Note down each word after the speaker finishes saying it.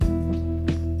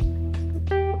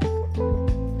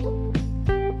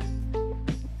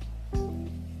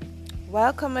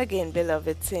Welcome again,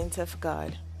 beloved saints of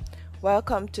God.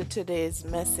 Welcome to today's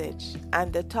message,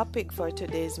 and the topic for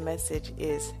today's message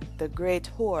is the great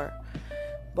whore.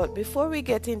 But before we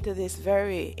get into this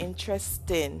very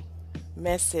interesting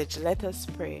message, let us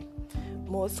pray.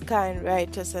 Most kind,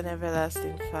 righteous, and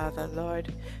everlasting Father,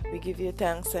 Lord, we give you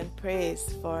thanks and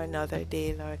praise for another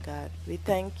day, Lord God. We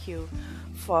thank you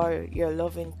for your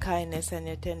loving kindness and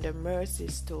your tender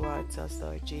mercies towards us,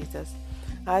 Lord Jesus.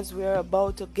 As we are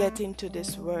about to get into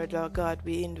this word, Lord God,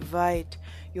 we invite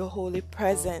your holy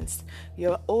presence,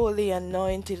 your holy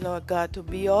anointing, Lord God, to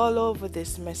be all over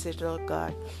this message, Lord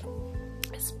God.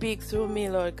 Speak through me,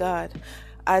 Lord God,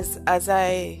 as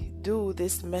I do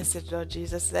this message, Lord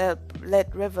Jesus.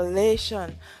 Let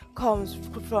revelation come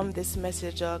from this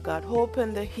message, Lord God.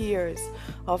 Open the ears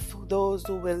of those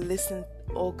who will listen,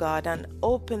 oh God, and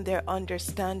open their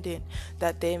understanding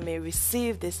that they may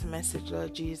receive this message,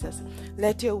 Lord Jesus.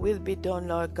 Let your will be done,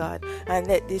 Lord God, and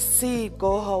let this seed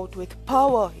go out with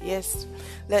power. Yes,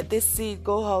 let this seed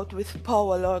go out with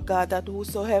power, Lord God, that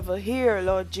whosoever hear,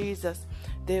 Lord Jesus,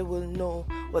 they will know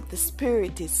what the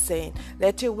Spirit is saying.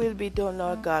 Let your will be done,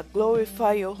 Lord God.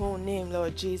 Glorify your whole name,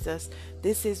 Lord Jesus.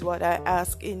 This is what I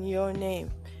ask in your name.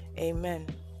 Amen.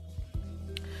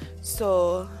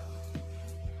 So,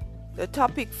 the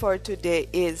topic for today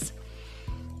is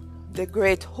the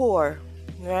great whore,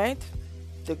 right?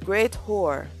 The great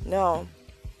whore. Now,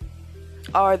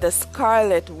 or the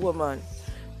scarlet woman,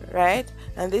 right?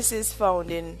 And this is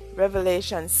found in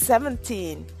Revelation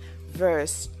 17,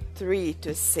 verse 3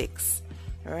 to 6.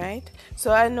 Right?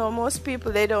 So I know most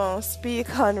people, they don't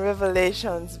speak on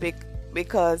Revelations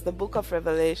because the book of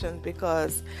Revelations,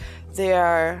 because they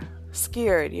are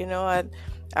scared,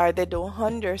 or they don't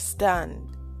understand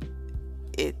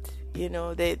it. They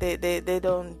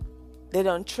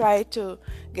don't try to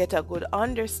get a good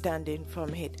understanding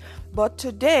from it. But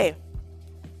today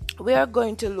we are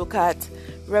going to look at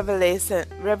Revelation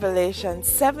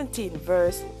 17,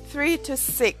 verse 3 to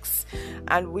 6,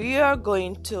 and we are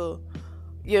going to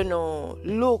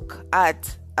look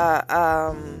at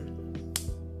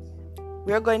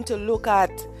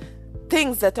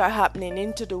things that are happening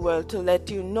into the world to let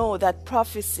you know that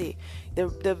prophecy,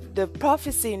 the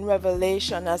prophecy in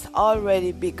Revelation has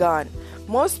already begun.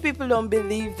 Most people don't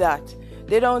believe that.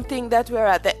 They don't think that we're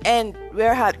at the end.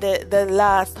 We're at the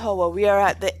last hour. We are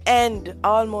at the end,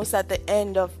 almost at the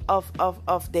end of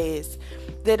days.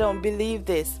 They don't believe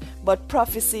this. But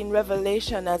prophecy in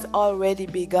Revelation has already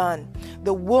begun.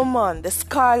 The woman, the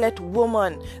scarlet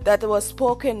woman that was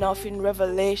spoken of in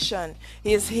Revelation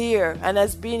is here and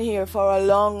has been here for a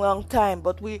long, long time.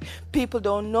 But people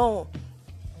don't know.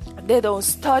 They don't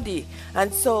study.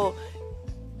 And so,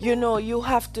 you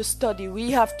have to study. We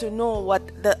have to know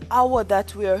what the hour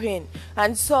that we are in.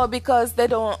 And so, because they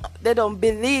don't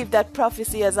believe that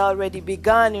prophecy has already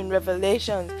begun in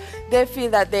Revelation, they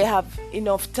feel that they have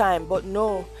enough time. But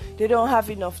no, they don't have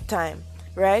enough time,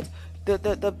 right?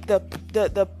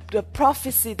 The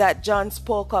prophecy that John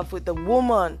spoke of with the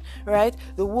woman, right?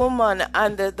 The woman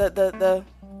and the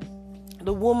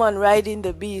woman riding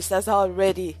the beast has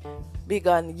already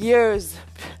begun years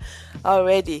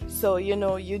already. So you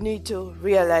need to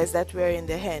realize that we're in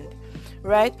the end,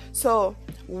 right? So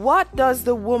what does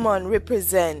the woman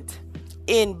represent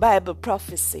in Bible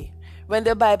prophecy? When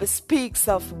the Bible speaks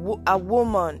of a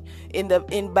woman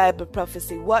in Bible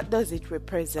prophecy, what does it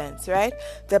represent, right?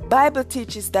 The Bible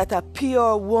teaches that a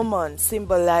pure woman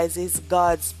symbolizes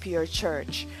God's pure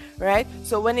church, right?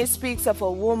 So when it speaks of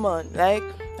a woman, like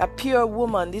a pure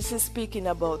woman, this is speaking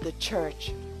about the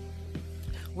church,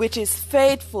 which is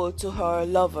faithful to her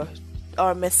lover,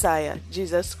 our Messiah,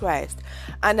 Jesus Christ.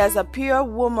 And as a pure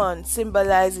woman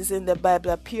symbolizes in the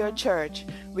Bible a pure church,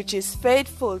 which is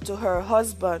faithful to her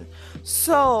husband,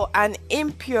 so an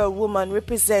impure woman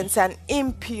represents an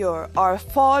impure or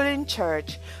fallen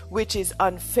church, which is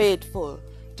unfaithful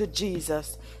to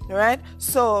Jesus. Right?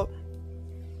 So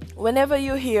whenever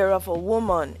you hear of a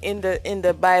woman in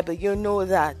the Bible, you know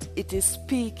that it is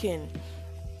speaking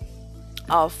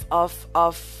of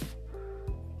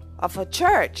a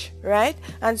church, right?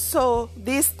 And so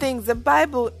these things, the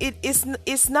Bible,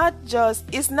 it's not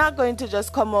going to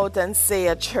just come out and say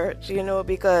a church,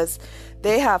 because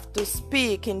they have to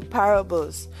speak in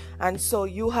parables, and so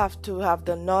you have to have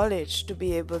the knowledge to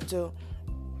be able to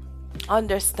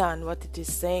understand what it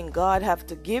is saying. God have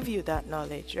to give you that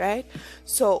knowledge, right?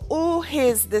 So who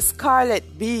is the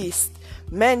scarlet beast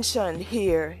mentioned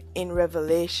here in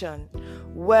Revelation?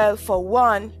 Well, for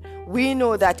one, we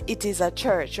know that it is a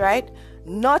church, right?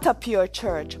 Not a pure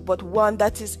church, but one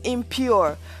that is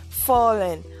impure,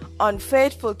 fallen,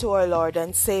 unfaithful to our Lord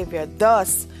and Savior.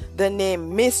 Thus, the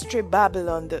name Mystery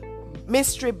Babylon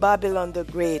the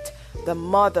Great, the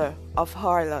mother of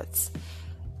harlots.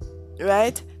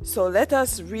 Right? So let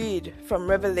us read from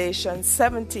Revelation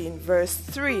 17 verse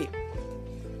 3.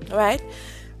 Right?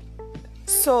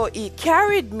 So he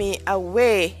carried me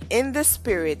away in the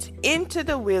spirit into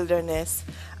the wilderness,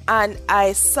 and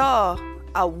I saw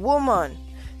a woman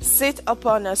sit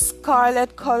upon a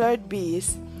scarlet-colored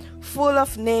beast, full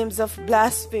of names of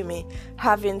blasphemy,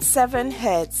 having 7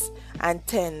 heads and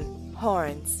 10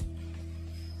 horns.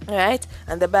 Right?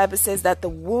 And the Bible says that the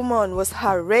woman was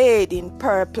arrayed in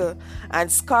purple and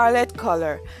scarlet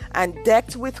color, and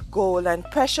decked with gold and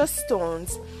precious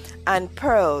stones and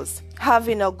pearls,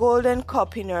 having a golden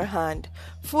cup in her hand,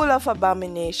 full of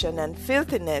abomination and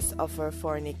filthiness of her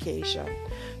fornication.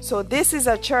 So this is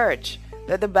a church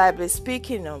that the Bible is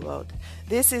speaking about.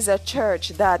 This is a church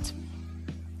that,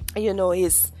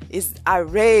 is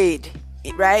arrayed,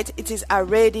 right? It is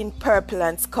arrayed in purple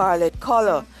and scarlet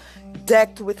color,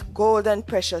 decked with gold and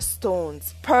precious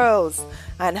stones, pearls,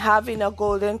 and having a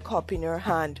golden cup in her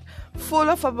hand, full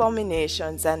of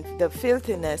abominations and the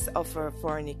filthiness of her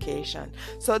fornication.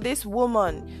 So this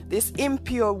woman, this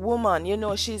impure woman,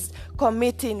 she's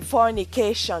committing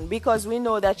fornication because we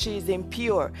know that she is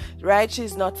impure, right?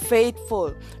 She's not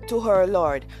faithful to her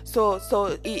Lord. So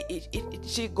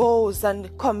she goes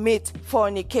and commits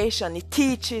fornication. It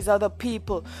teaches other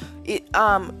people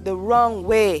the wrong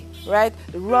way, right?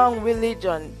 The wrong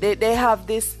religion. They have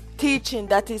this teaching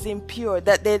that is impure,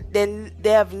 that they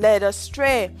have led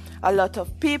astray a lot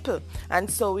of people. And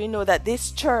so we know that this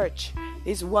church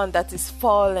is one that is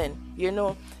fallen.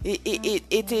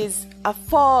 It is a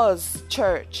false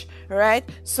church, right?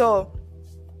 So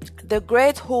this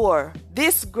great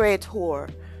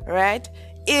whore, right,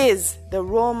 is the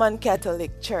Roman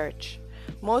Catholic Church.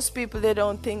 Most people, they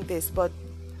don't think this, but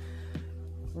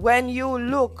when you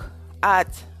look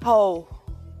at how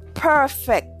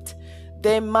perfect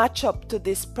they match up to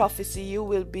this prophecy, you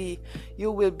will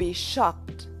be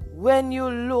shocked. When you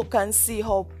look and see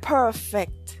how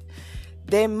perfect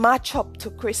they match up to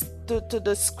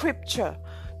the scripture,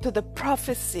 to the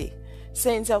prophecy,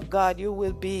 saints of God, you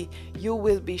will be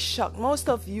shocked. Most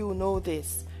of you know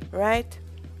this, right?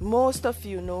 Most of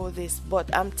you know this,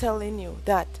 but I'm telling you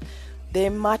that they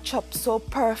match up so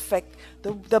perfect.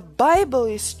 The Bible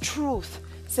is truth,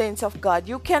 saints of God.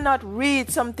 You cannot read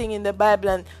something in the Bible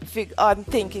and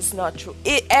think it's not true.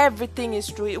 Everything is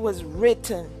true. It was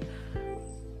written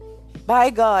by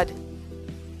God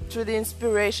through the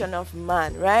inspiration of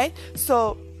man, right?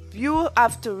 So you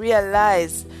have to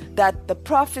realize that the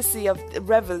prophecy of the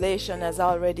Revelation has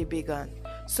already begun.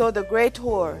 So the great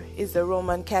whore is the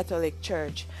Roman Catholic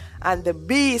Church, and the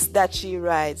beast that she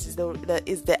rides is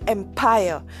the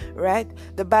empire, right?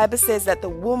 The Bible says that the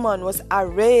woman was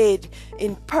arrayed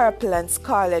in purple and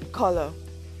scarlet color.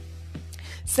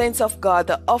 Saints of God,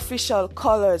 the official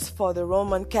colors for the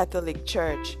Roman Catholic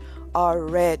Church are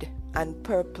red and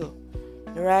purple,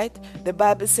 right? The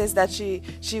Bible says that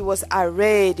she was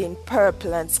arrayed in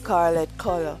purple and scarlet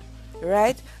color,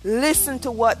 right? Listen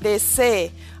to what they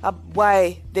say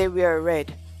why they wear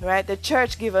red. Right, the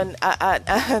church given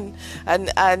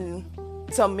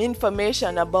some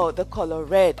information about the color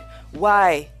red,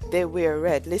 why they wear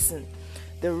red. Listen,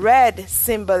 the red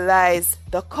symbolizes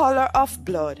the color of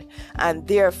blood and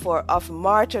therefore of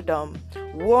martyrdom,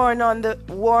 worn on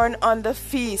the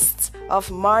feasts of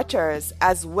martyrs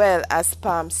as well as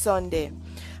Palm Sunday,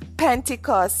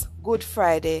 Pentecost, Good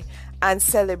Friday, and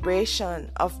celebration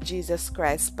of Jesus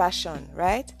Christ's Passion.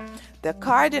 Right. The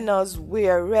cardinals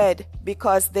wear red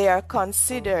because they are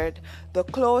considered the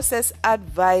closest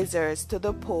advisors to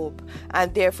the Pope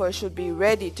and therefore should be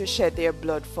ready to shed their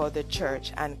blood for the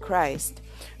church and Christ.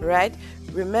 Right?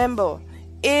 Remember,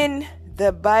 in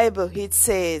the Bible it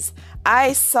says,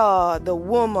 I saw the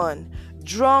woman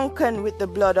drunken with the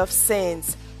blood of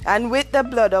saints and with the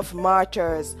blood of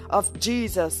martyrs of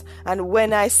Jesus, and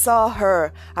when I saw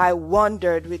her, I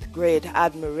wondered with great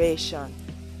admiration.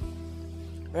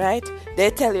 Right? They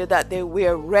tell you that they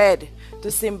wear red to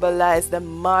symbolize the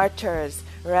martyrs,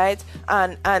 right?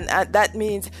 And that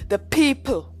means the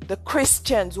people, the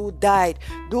Christians who died.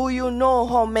 Do you know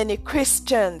how many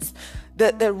Christians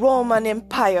the Roman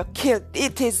Empire killed?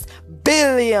 It is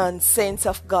billions, saints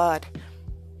of God,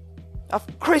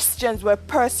 of Christians were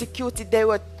persecuted. They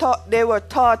were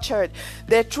tortured.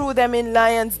 They threw them in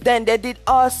lions' den. They did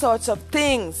all sorts of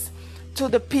things to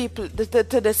the people,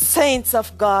 to the saints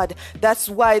of God. That's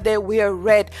why they wear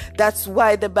red. That's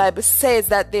why the Bible says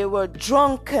that they were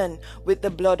drunken with the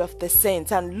blood of the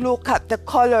saints. And look at the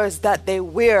colors that they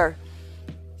wear,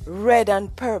 red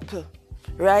and purple,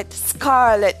 right?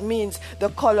 Scarlet means the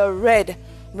color red,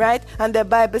 right? And the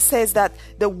Bible says that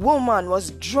the woman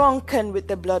was drunken with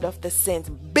the blood of the saints.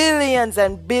 Billions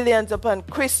and billions upon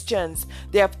Christians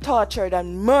they have tortured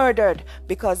and murdered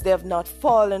because they have not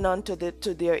fallen onto the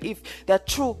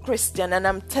true Christian. And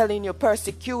I'm telling you,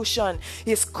 persecution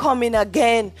is coming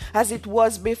again as it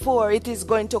was before. It is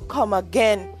going to come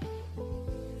again.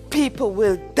 People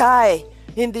will die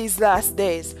in these last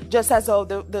days, just as all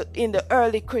in the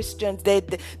early Christians, they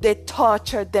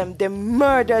tortured them, they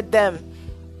murdered them,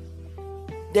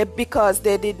 because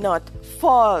they did not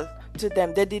fall to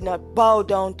them, they did not bow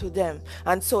down to them.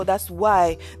 And so that's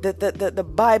why the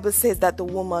Bible says that the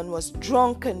woman was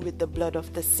drunken with the blood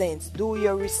of the saints. Do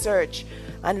your research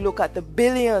and look at the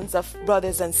billions of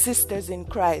brothers and sisters in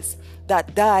Christ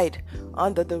that died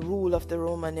under the rule of the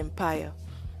Roman Empire.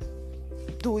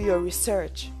 Do your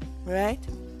research. Right?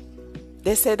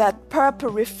 They say that purple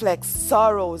reflects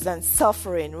sorrows and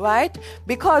suffering, right?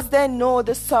 Because they know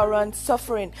the sorrow and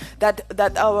suffering that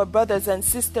our brothers and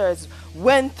sisters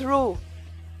went through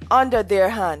under their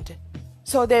hand.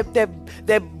 So they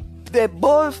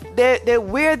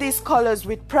wear these colors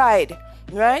with pride,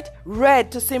 right?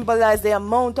 Red to symbolize the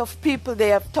amount of people they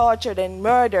have tortured and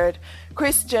murdered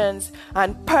Christians,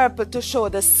 and purple to show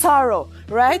the sorrow,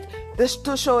 right?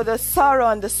 To show the sorrow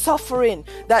and the suffering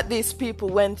that these people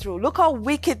went through. Look how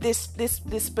wicked this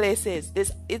place is.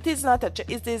 It is not a church,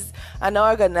 it is an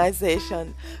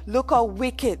organization. Look how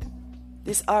wicked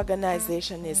this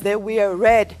organization is. They wear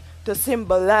red to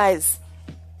symbolize,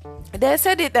 they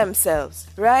said it themselves,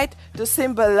 right? To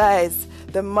symbolize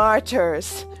the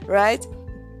martyrs, right?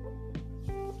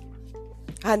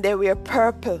 And they wear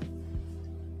purple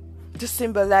to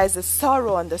symbolize the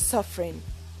sorrow and the suffering.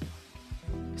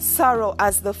 Sorrow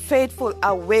as the faithful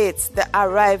awaits the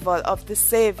arrival of the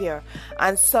Savior,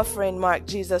 and suffering marked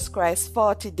Jesus Christ's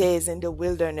 40 days in the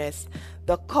wilderness.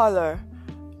 The color,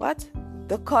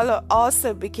 The color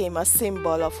also became a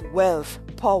symbol of wealth,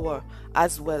 power,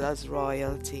 as well as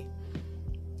royalty.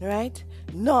 Right?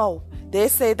 Now, they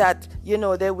say that,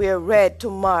 they wear red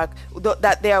to mark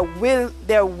that they're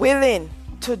willing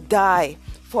to die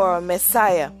for a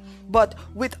Messiah. But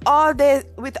with all these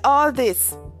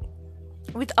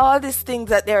things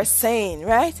that they're saying,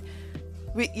 right?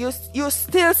 You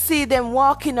still see them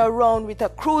walking around with a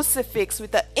crucifix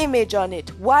with an image on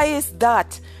it. Why is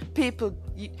that, people?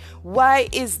 Why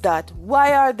is that?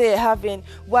 Why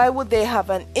would they have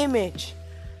an image,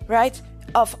 right,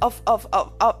 of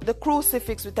the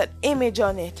crucifix with an image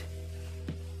on it?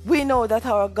 We know that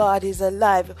our God is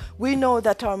alive. We know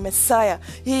that our Messiah,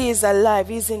 He is alive.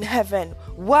 He's in heaven.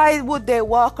 Why would they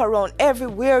walk around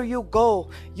everywhere you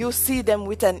go? You see them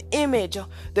with an image,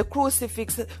 the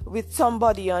crucifix with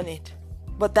somebody on it.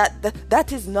 But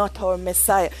that is not our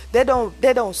Messiah. They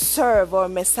don't serve our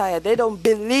Messiah. They don't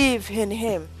believe in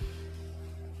Him.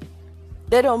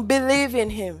 They don't believe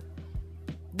in Him.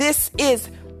 This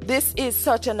is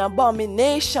such an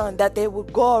abomination that they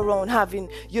would go around having,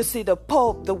 you see, the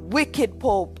Pope, the wicked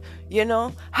Pope,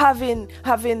 having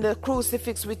the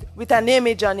crucifix with an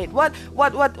image on it. What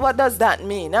does that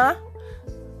mean, huh?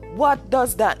 What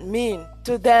does that mean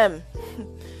to them?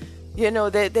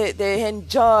 They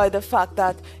enjoy the fact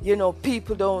that,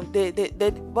 people don't,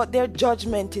 but their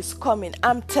judgment is coming.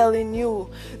 I'm telling you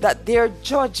that their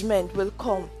judgment will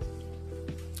come.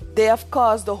 They have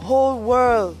caused the whole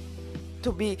world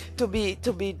to be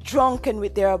drunken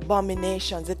with their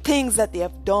abominations, the things that they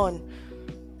have done,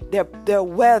 their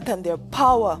wealth and their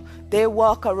power. They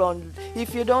walk around.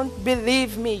 If you don't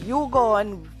believe me, you go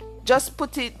and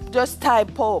just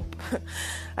type Pope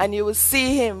and you will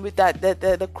see him with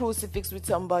the crucifix with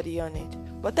somebody on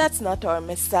it. But that's not our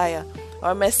Messiah.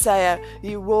 Our Messiah,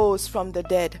 He rose from the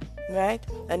dead, right?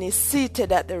 And He's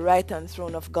seated at the right hand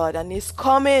throne of God, and He's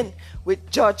coming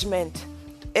with judgment.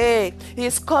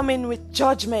 He's coming with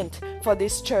judgment for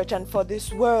this church and for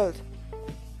this world.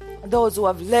 Those who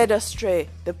have led astray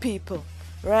the people,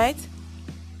 right?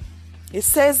 It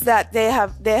says that they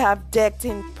have decked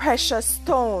in precious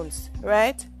stones,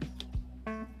 right?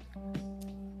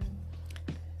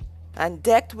 And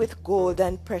decked with gold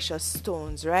and precious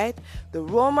stones, right? The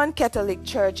Roman Catholic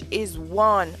Church is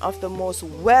one of the most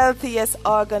wealthiest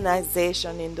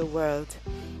organizations in the world.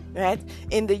 Right?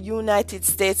 In the United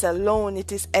States alone,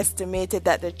 it is estimated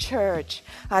that the church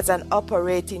has an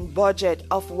operating budget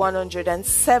of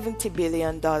 $170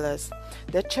 billion.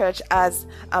 The church has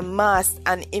amassed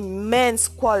an immense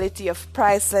quality of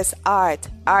priceless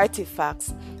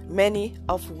artifacts, many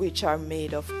of which are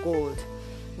made of gold.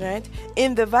 Right?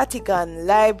 In the Vatican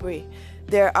Library,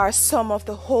 there are some of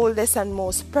the oldest and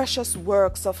most precious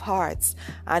works of arts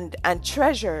and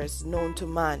treasures known to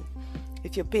man.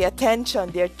 If you pay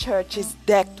attention, their church is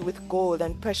decked with gold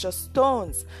and precious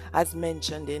stones, as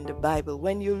mentioned in the Bible.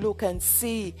 When you look and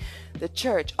see the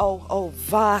church, how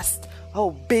vast,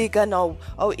 how big, and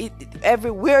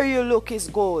everywhere you look is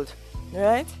gold,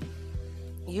 right?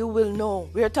 You will know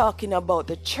we're talking about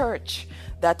the church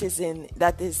that is in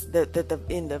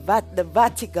the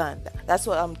Vatican. That's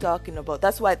what I'm talking about.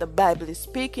 That's what the Bible is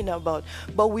speaking about.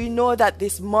 But we know that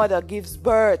this mother gives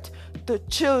birth to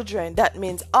children. That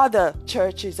means other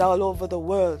churches all over the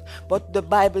world. But the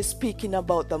Bible is speaking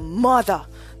about the mother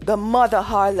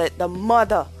harlot, the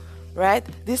mother, right?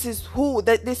 This is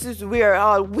where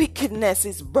all wickedness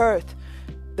is birthed.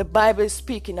 The Bible is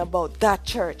speaking about that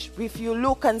church. If you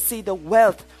look and see the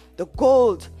wealth, the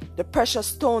gold, the precious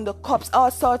stone, the cups,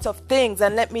 all sorts of things.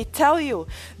 And let me tell you,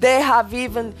 they have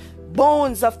even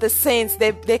bones of the saints.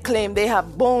 They claim they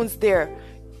have bones there,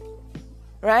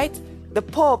 right? The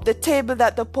Pope, the table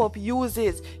that the Pope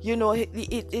uses,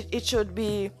 it should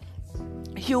be,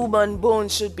 human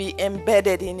bones should be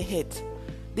embedded in it.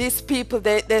 These people,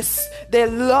 they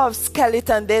love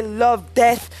skeleton, they love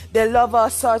death, they love all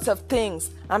sorts of things.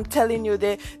 I'm telling you,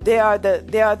 they are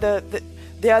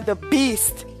the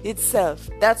beast itself.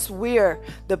 That's where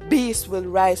the beast will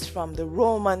rise from, the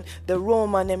Roman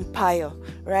Empire,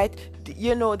 right?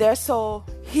 They're so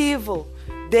evil.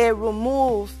 They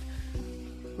removed.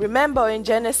 Remember in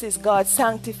Genesis, God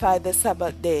sanctified the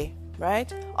Sabbath day,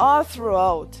 right? All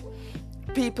throughout,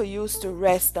 people used to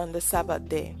rest on the Sabbath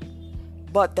day.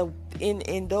 But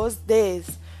in those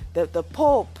days, the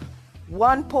Pope,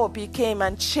 one Pope, he came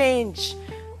and changed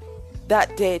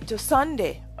that day to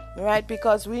Sunday, right?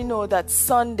 Because we know that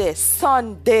Sunday is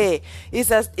the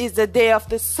day of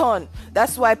the sun.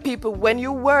 That's why people, when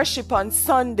you worship on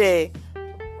Sunday,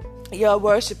 you're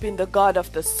worshiping the God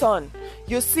of the sun.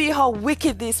 You see how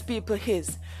wicked these people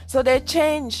is. So they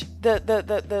changed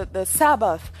the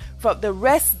Sabbath from the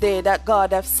rest day that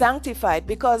God have sanctified,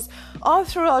 because all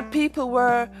throughout people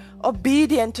were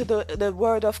obedient to the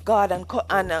word of God and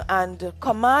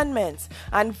commandments.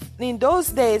 And in those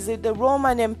days, in the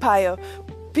Roman Empire,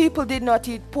 people did not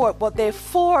eat pork, but they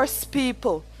forced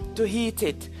people to eat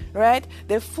it, right?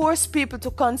 They forced people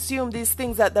to consume these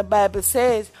things that the Bible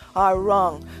says are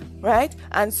wrong, right?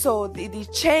 And so they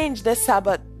changed the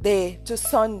Sabbath day to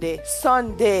Sunday,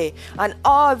 and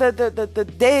all the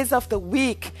days of the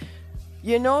week,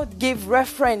 give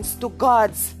reference to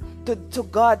to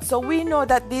God. So we know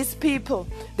that these people,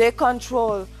 they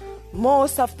control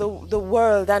most of the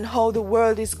world and how the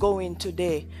world is going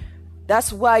today.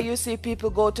 That's why you see people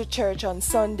go to church on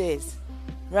Sundays,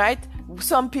 right?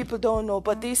 Some people don't know,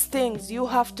 but these things you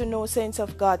have to know, saints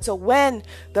of God. So when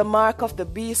the mark of the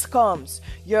beast comes,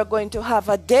 you're going to have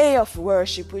a day of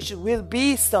worship, which will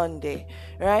be Sunday,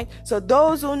 right? So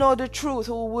those who know the truth,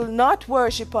 who will not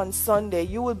worship on Sunday,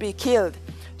 you will be killed.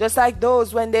 Just like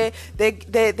those when they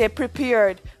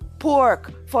prepared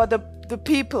pork for the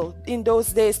people in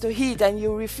those days to eat, and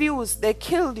you refuse, they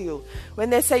killed you. When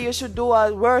they say you should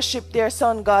worship their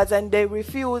sun gods and they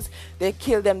refuse, they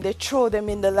kill them, they throw them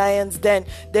in the lion's den.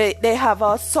 They have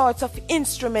all sorts of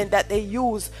instruments that they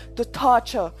use to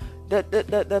torture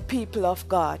the people of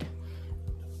God.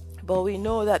 But we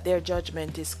know that their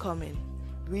judgment is coming.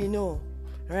 We know,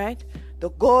 right?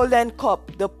 The golden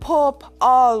cup, the Pope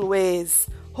always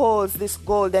holds this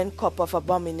golden cup of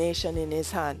abomination in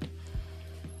his hand.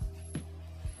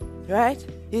 Right?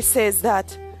 He says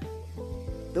that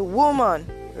the woman,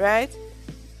 right,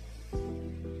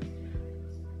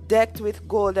 decked with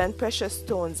gold and precious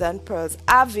stones and pearls,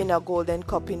 having a golden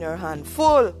cup in her hand,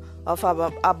 full of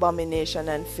abomination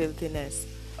and filthiness.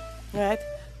 Right?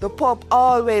 The Pope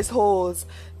always holds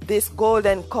this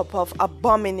golden cup of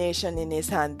abomination in his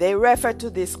hand. They refer to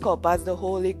this cup as the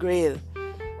Holy Grail.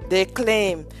 They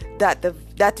claim that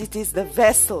it is the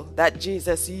vessel that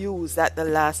Jesus used at the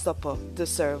Last Supper to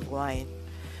serve wine.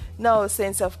 Now,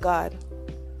 saints of God,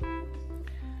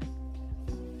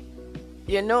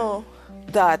 you know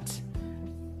that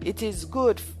it is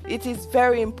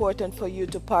very important for you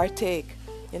to partake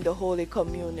in the Holy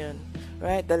Communion,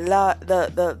 right?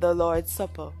 The Lord's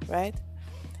Supper, right?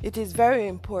 It is very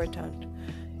important.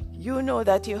 You know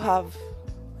that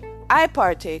I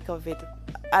partake of it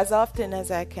as often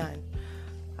as I can.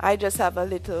 I just have a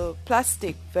little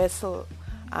plastic vessel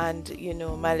and,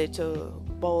 my little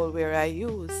bowl where I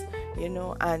use,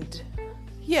 and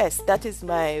yes, that is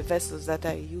my vessels that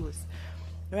I use,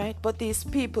 right? But these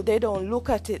people, they don't look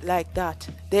at it like that.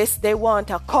 They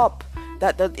want a cup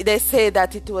that they say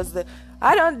that it was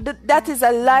That is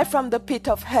a lie from the pit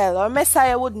of hell. Our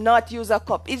Messiah would not use a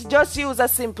cup. It's just use a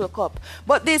simple cup.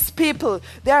 But these people,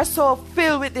 they are so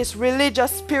filled with this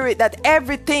religious spirit that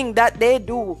everything that they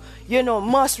do,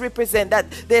 must represent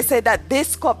that. They say that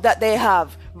this cup that they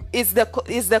have is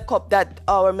the cup that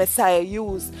our Messiah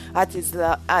used at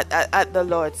the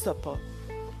Lord's Supper.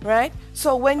 Right?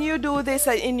 So when you do this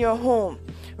in your home,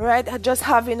 right, just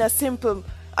having a simple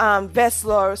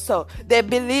vessel or so, they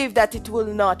believe that it will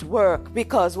not work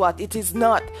because what? It is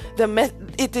not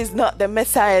the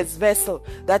Messiah's vessel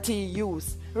that he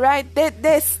used. Right?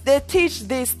 They teach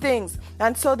these things,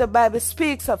 and so the Bible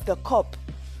speaks of the cup,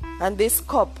 and this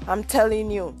cup, I'm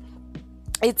telling you,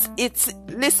 it's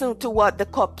listen to what the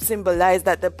cup symbolizes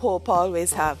that the Pope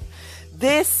always have.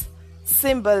 This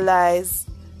symbolizes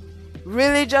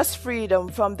religious freedom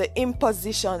from the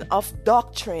imposition of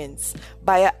doctrines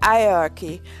by a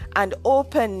hierarchy and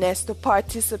openness to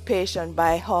participation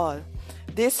by all.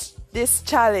 This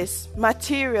chalice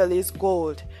material is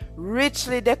gold,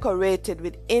 richly decorated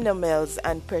with enamels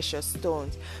and precious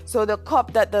stones. So the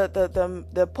cup that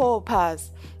the Pope has,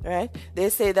 right? They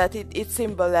say that it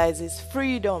symbolizes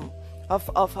freedom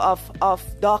of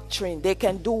doctrine. They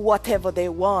can do whatever they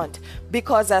want,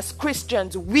 because as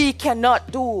Christians we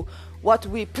cannot do what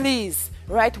we please,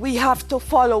 right? We have to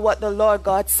follow what the Lord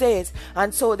God says.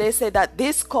 And so they say that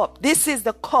this is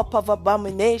the cup of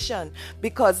abomination,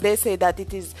 because they say that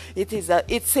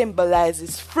it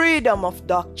symbolizes freedom of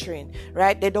doctrine,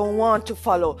 right? They don't want to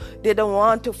follow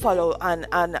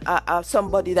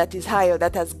somebody that is higher,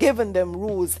 that has given them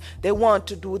rules. They want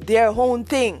to do their own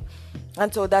thing.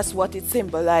 And so that's what it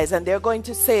symbolizes. And they're going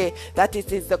to say that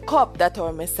it is the cup that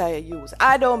our Messiah used.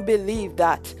 I don't believe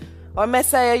that. Our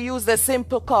Messiah used a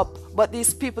simple cup, but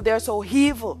these people, they're so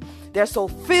evil. They're so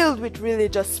filled with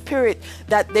religious spirit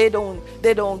that they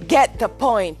don't get the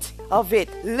point of it.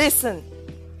 Listen,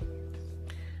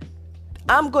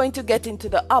 I'm going to get into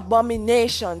the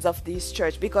abominations of this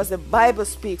church, because the Bible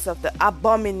speaks of the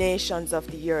abominations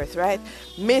of the earth, right?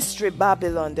 Mystery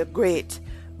Babylon the Great,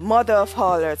 mother of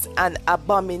harlots and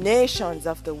abominations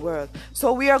of the world.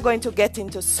 So we are going to get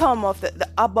into some of the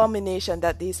abomination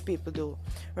that these people do,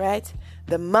 right?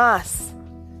 The Mass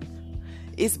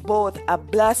is both a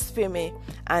blasphemy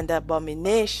and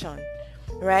abomination,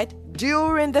 right?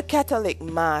 During the Catholic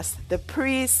Mass, the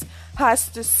priest has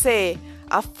to say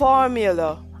a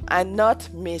formula and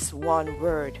not miss one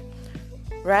word,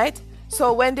 right?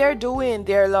 So when they're doing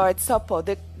their Lord's Supper,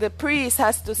 the priest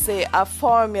has to say a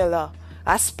formula,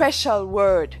 a special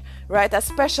word, right? A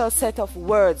special set of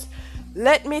words.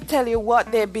 Let me tell you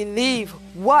what they believe,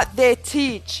 what they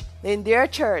teach in their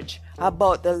church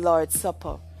about the Lord's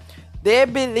Supper. They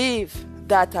believe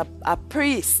that a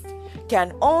priest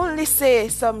can only say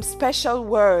some special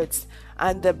words,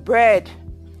 and the bread,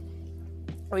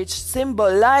 which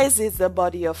symbolizes the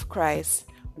body of Christ,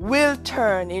 will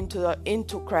turn into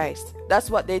Christ.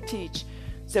 That's what they teach.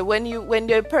 So when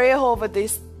they pray over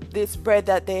this bread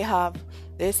that they have,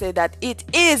 they say that it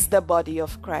is the body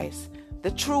of Christ.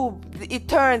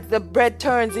 The bread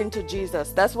turns into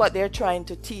Jesus. That's what they're trying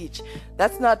to teach.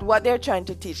 That's not what they're trying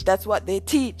to teach. That's what they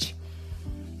teach.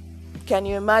 Can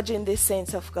you imagine this,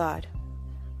 saints of God?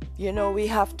 We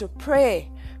have to pray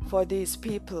for these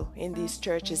people in these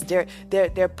churches. Their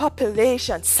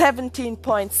population,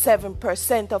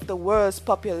 17.7% of the world's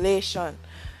population,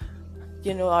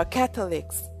 are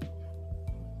Catholics.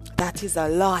 That is a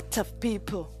lot of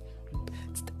people.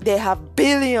 They have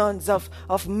billions of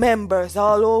members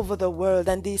all over the world,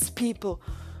 and these people,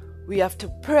 we have to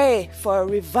pray for a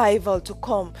revival to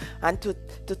come and to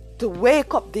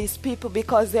wake up these people,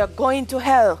 because they are going to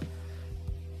hell.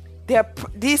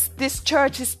 This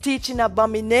church is teaching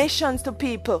abominations to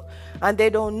people, and they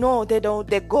don't know.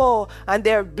 They go and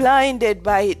they're blinded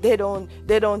by it. They don't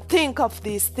think of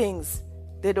these things.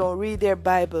 They don't read their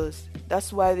Bibles.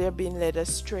 That's why they're being led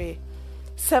astray.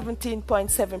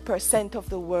 17.7% of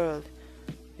the world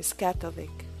is Catholic.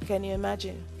 Can you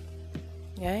imagine?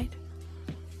 Right?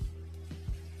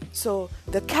 So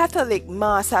the Catholic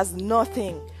Mass has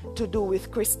nothing to do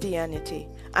with Christianity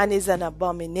and is an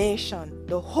abomination.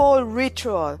 The whole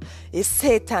ritual is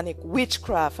satanic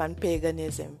witchcraft and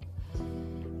paganism.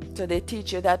 So they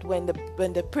teach you that when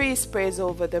the priest prays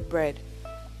over the bread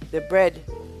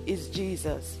is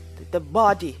Jesus, the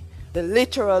body, the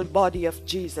literal body of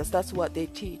Jesus. That's what they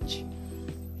teach,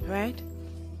 right?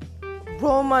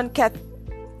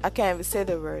 I can't even say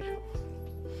the word.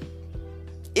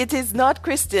 It is not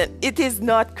Christian. It is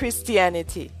not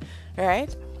Christianity,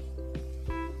 right?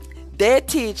 They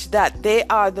teach that they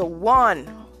are the one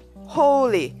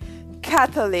holy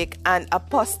Catholic and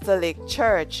Apostolic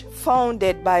Church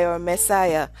founded by our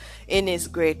Messiah in his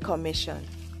Great Commission.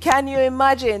 Can you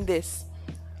imagine this?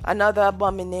 Another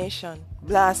abomination,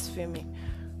 blasphemy.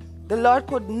 The Lord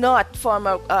could not form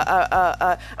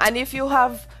and if you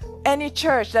have any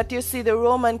church that you see the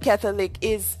Roman Catholic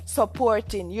is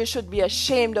supporting, you should be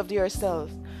ashamed of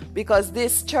yourself, because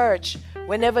this church,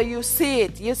 whenever you see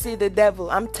it, you see the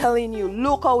devil. I'm telling you,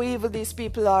 look how evil these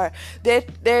people are.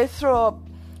 They throw up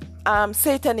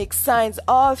satanic signs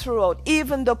all throughout.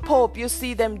 Even the Pope, you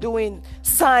see them doing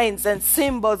signs and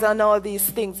symbols and all these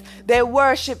things. They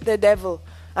worship the devil,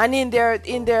 and in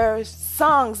their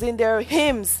songs, in their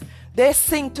hymns, they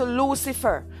sing to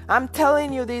Lucifer. I'm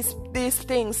telling you these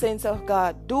things, saints of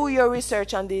God. Do your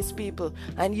research on these people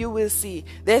and you will see.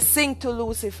 They sing to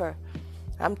Lucifer.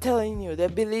 I'm telling you, they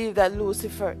believe that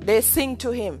Lucifer, they sing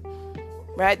to him.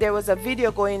 Right? There was a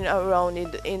video going around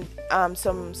in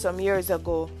some years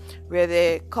ago where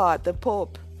they caught the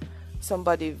Pope.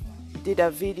 Somebody did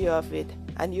a video of it,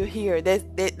 and you hear they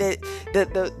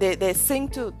sing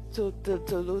to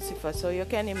Lucifer. So you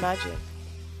can imagine.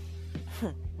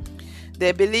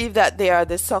 They believe that they are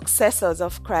the successors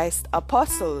of Christ's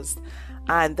apostles,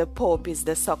 and the Pope is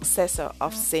the successor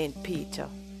of Saint Peter,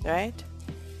 right?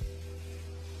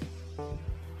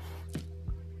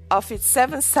 Of its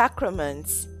 7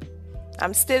 sacraments,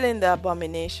 I'm still in the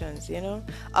abominations,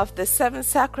 Of the 7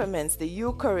 sacraments, the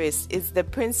Eucharist is the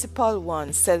principal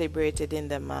one celebrated in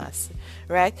the Mass,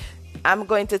 right? I'm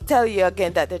going to tell you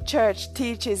again that the Church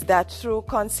teaches that through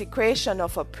consecration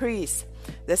of a priest,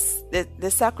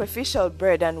 the sacrificial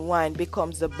bread and wine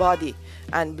becomes the body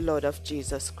and blood of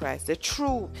Jesus Christ.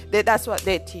 That's what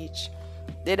they teach.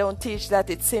 They don't teach that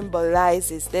it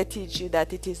symbolizes. They teach you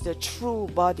that it is the true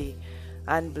body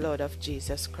and blood of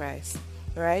Jesus Christ,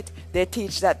 right? They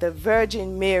teach that the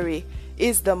Virgin Mary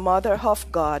is the mother of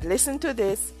God. Listen to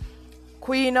this.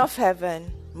 Queen of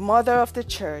heaven, mother of the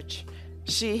church.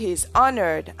 She is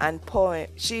honored in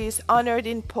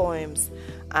poems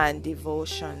and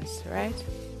devotions, right?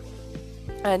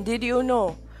 And did you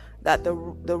know that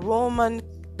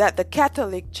the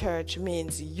Catholic Church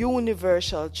means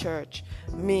universal church,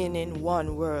 meaning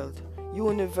one world.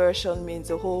 Universal means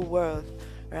the whole world,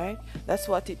 right? That's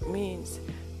what it means.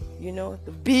 The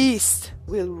beast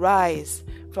will rise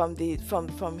from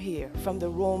here, from the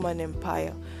Roman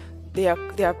Empire. They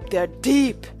are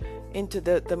deep into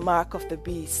the mark of the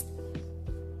beast.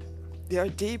 They are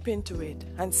deep into it.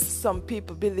 And some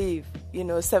people believe,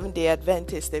 Seventh-day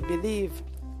Adventists, they believe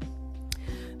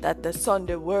that the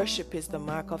Sunday worship is the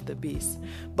mark of the beast.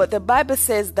 But the Bible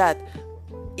says that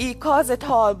he causeth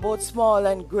all, both small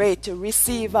and great, to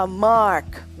receive a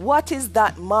mark. What is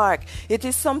that mark? It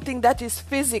is something that is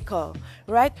physical,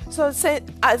 right? So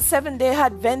as Seventh-day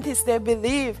Adventists, they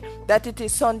believe that it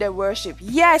is Sunday worship.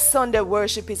 Yes, Sunday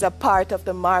worship is a part of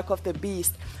the mark of the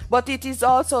beast, but it is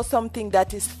also something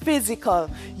that is physical.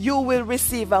 You will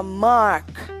receive a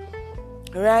mark,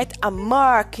 right? A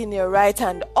mark in your right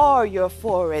hand or your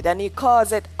forehead. And he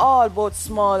causeth all, both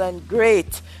small and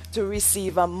great, to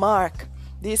receive a mark.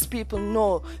 These people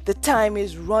know the time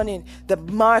is running. The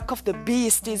mark of the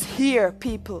beast is here,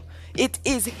 people. It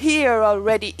is here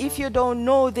already. If you don't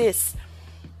know this,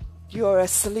 you're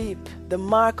asleep. The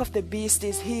mark of the beast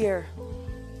is here.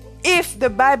 If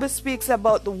the Bible speaks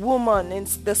about the woman, in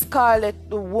the scarlet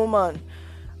woman,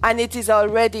 and it is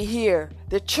already here,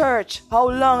 the church, how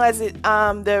long has it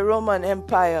the Roman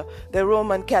Empire, the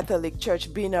Roman Catholic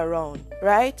Church been around,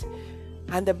 right?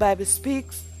 And the Bible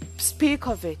speak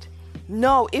of it.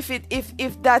 No, if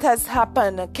that has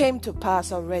happened and came to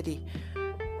pass already,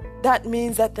 that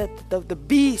means that the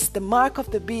beast, the mark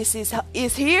of the beast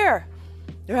is here,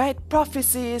 right?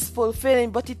 Prophecy is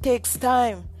fulfilling, but it takes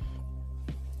time.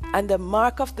 And the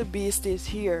mark of the beast is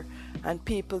here, and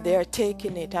people, they are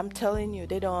taking it. I'm telling you,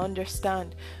 they don't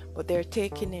understand, but they're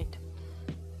taking it.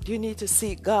 You need to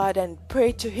seek God and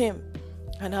pray to Him,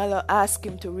 and I'll ask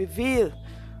Him to reveal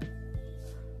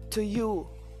to you,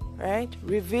 right?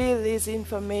 Reveal this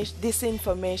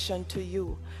information to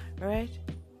you, right?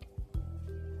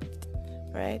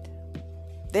 Right?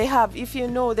 They have, if you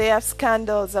know, they have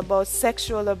scandals about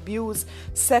sexual abuse,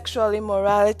 sexual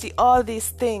immorality, all these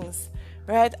things,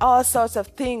 right? All sorts of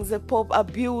things. The Pope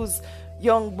abused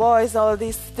young boys, all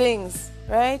these things,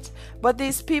 right? But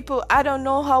these people, I don't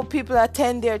know how people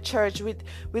attend their church with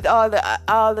all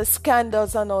the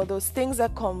scandals and all those things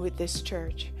that come with this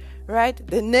church, right?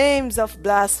 The names of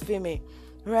blasphemy,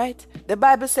 right? The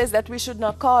Bible says that we should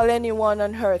not call anyone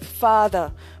on earth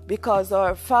Father, because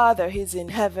our Father is in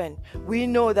heaven. We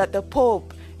know that the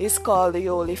Pope is called the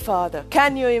Holy Father.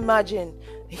 Can you imagine?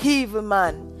 Evil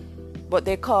man, but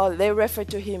they refer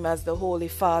to him as the Holy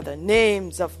Father.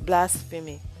 Names of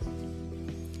blasphemy.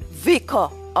 Vicar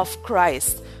of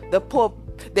Christ. The Pope,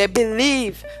 they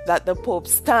believe that the Pope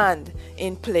stand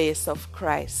in place of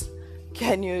Christ.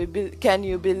 Can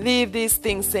you believe these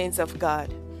things, saints of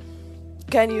God?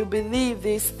 Can you believe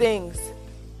these things?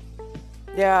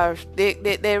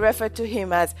 They refer to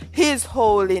him as His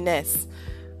Holiness.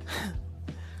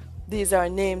 These are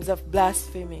names of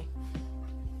blasphemy.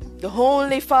 The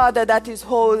only Father that is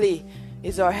holy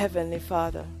is our Heavenly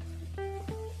Father.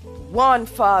 One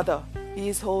Father, He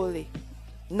is holy.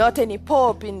 Not any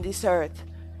Pope in this earth.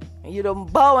 You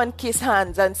don't bow and kiss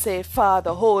hands and say,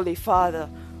 Father, Holy Father.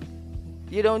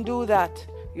 You don't do that.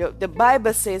 The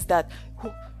Bible says that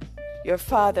your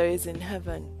Father is in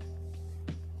heaven.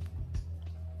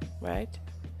 Right?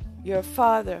 Your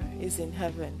Father is in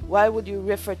heaven. Why would you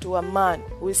refer to a man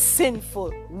who is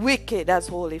sinful, wicked as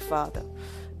Holy Father?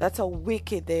 That's how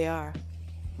wicked they are.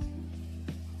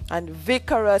 And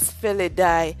Vicarus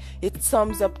Felidae, it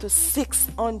sums up to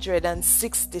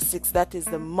 666. That is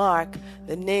the mark,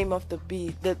 the name of the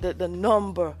beast, the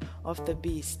number of the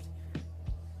beast.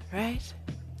 Right?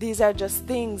 These are just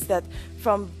things that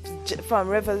from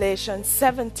Revelation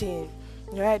 17,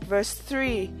 right, verse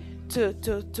 3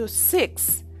 to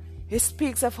 6. He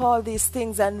speaks of all these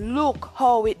things, and look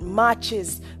how it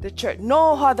matches the church.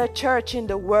 No other church in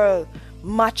the world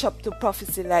match up to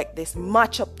prophecy like this,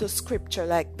 match up to scripture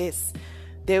like this.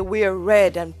 They wear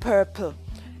red and purple.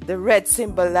 The red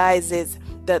symbolizes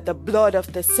the blood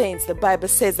of the saints. The Bible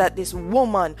says that this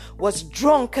woman was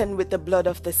drunken with the blood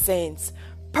of the saints.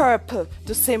 Purple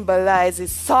to symbolize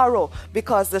his sorrow,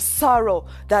 because the sorrow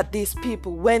that these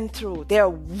people went through. They are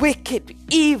wicked,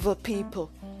 evil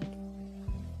people.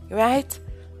 Right?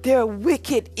 They're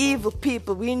wicked, evil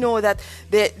people. We know that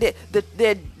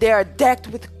they are decked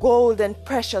with gold and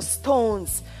precious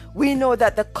stones. We know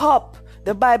that the cup,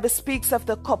 the Bible speaks of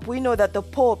the cup. We know that the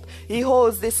Pope, he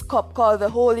holds this cup called the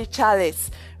Holy Chalice,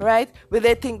 right? Where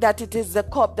they think that it is the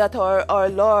cup that our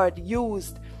Lord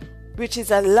used, which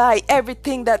is a lie.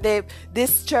 Everything that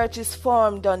this church is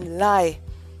formed on lie.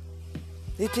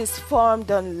 It is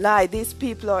formed on lie. These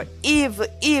people are evil,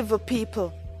 evil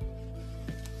people.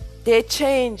 They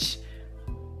change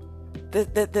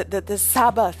the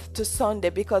Sabbath to Sunday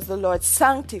because the Lord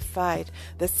sanctified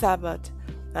the Sabbath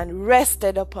and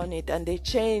rested upon it, and they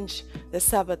change the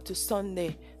Sabbath to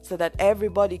Sunday so that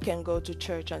everybody can go to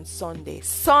church on Sunday.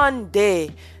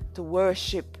 Sunday, to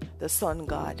worship the sun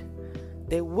god.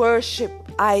 They worship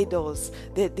idols.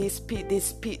 These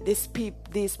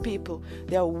people,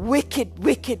 they are wicked,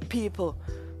 wicked people.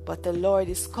 But the Lord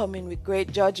is coming with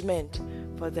great judgment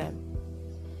for them.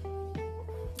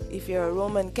 If you're a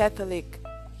Roman Catholic,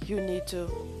 you need to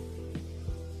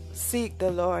seek the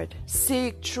Lord.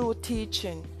 Seek true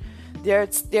teaching.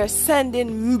 They're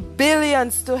sending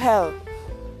billions to hell.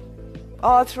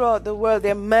 All throughout the world,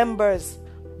 they're members.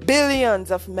 Billions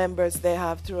of members they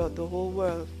have throughout the whole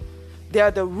world. They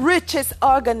are the richest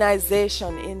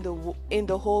organization in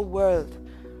the whole world.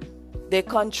 They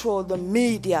control the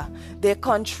media. They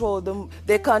control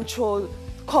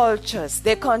cultures.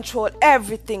 They control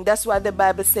everything. That's why the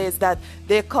Bible says that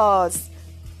they cause,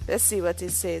 let's see what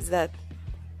it says, that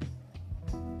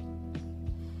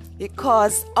it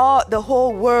caused the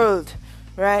whole world,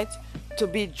 right, to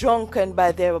be drunken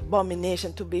by their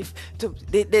abomination,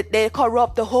 they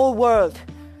corrupt the whole world.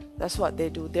 That's what they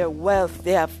do. Their wealth,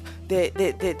 they have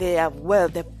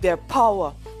wealth, their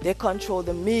power. They control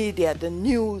the media, the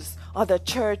news, other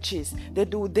churches. They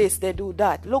do this, they do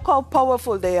that. Look how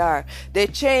powerful they are. They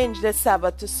changed the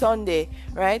Sabbath to Sunday,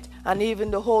 right? And even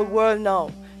the whole world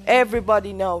now,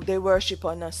 everybody now, they worship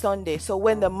on a Sunday. So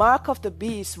when the mark of the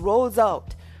beast rolls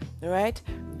out, right,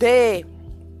 they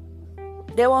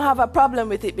won't have a problem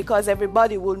with it, because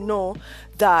everybody will know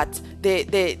that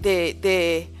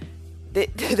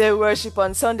they worship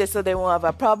on Sunday, so they won't have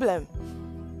a problem.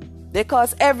 They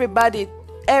cause everybody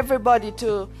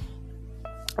to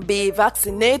be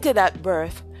vaccinated at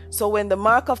birth. So when the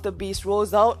mark of the beast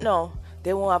rolls out now,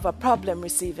 they won't have a problem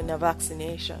receiving a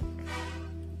vaccination.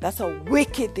 That's how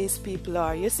wicked these people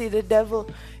are. You see, the devil,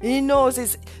 he knows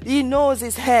his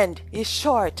hand is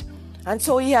short, and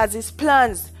so he has his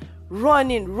plans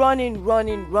running.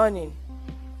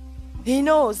 He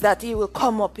knows that he will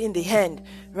come up in the end,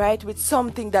 right, with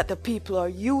something that the people are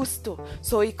used to.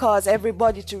 So he caused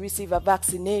everybody to receive a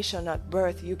vaccination at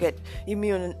birth. You get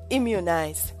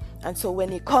immunized. And so when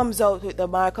he comes out with the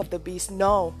mark of the beast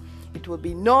now, It will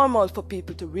be normal for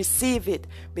people to receive it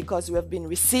because we have been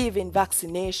receiving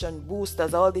vaccination,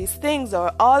 boosters, all these things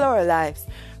all our lives.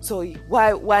 So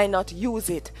why not use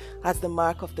it as the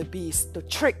mark of the beast to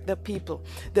trick the people?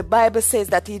 The Bible says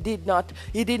that he did not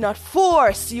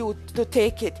force you to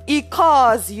take it. He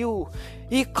caused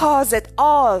it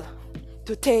all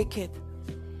to take it.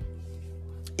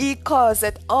 He caused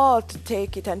it all to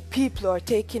take it, and people are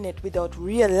taking it without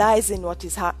realizing what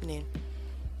is happening.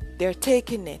 They're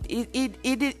taking it.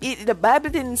 The Bible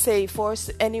didn't say force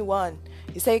anyone.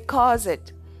 He said cause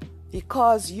it. He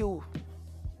caused you.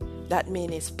 That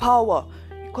means his power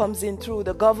comes in through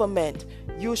the government.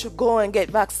 You should go and get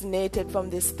vaccinated from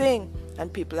this thing,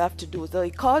 and people have to do it. So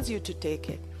he caused you to take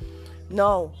it.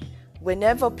 No,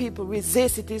 whenever people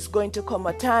resist, it is going to come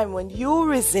a time when you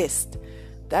resist.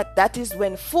 That is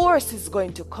when force is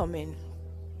going to come in.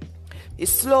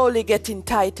 It's slowly getting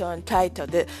tighter and tighter.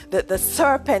 The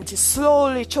serpent is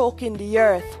slowly choking the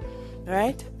earth,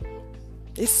 right?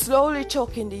 It's slowly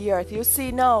choking the earth. You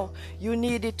see now, you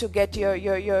need it to get your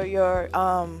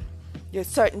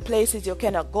certain places. You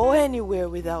cannot go anywhere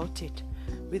without it,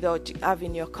 without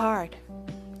having your card.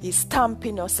 He's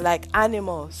stamping us like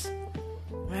animals,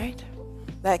 right?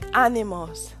 Like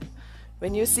animals.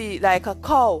 When you see like a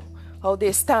cow, how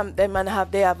they stamp them and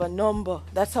they have a number.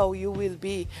 That's how you will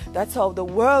be. That's how the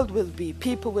world will be.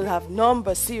 People will have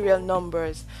numbers, serial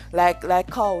numbers, like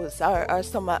cows or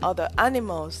some other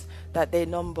animals that they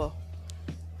number.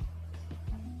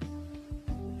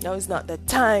 Now is not the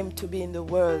time to be in the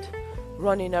world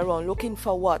running around looking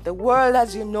for what? The world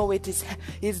as you know it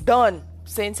is done.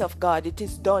 Saints of God, it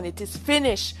is done. It is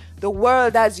finished. The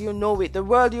world as you know it. The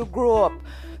world you grow up.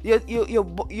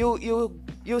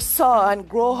 You saw and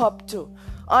grow up to,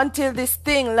 until this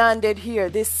thing landed here,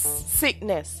 this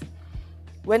sickness.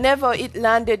 Whenever it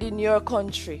landed in your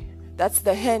country, that's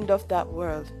the end of that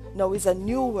world. Now it's a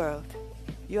new world.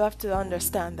 You have to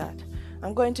understand that.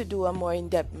 I'm going to do a more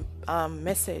in-depth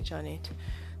message on it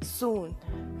soon.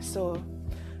 So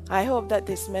I hope that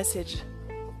this message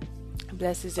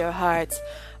blesses your hearts.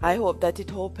 I hope that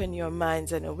it opens your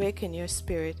minds and awaken your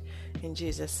spirit. In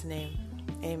Jesus' name,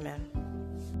 amen.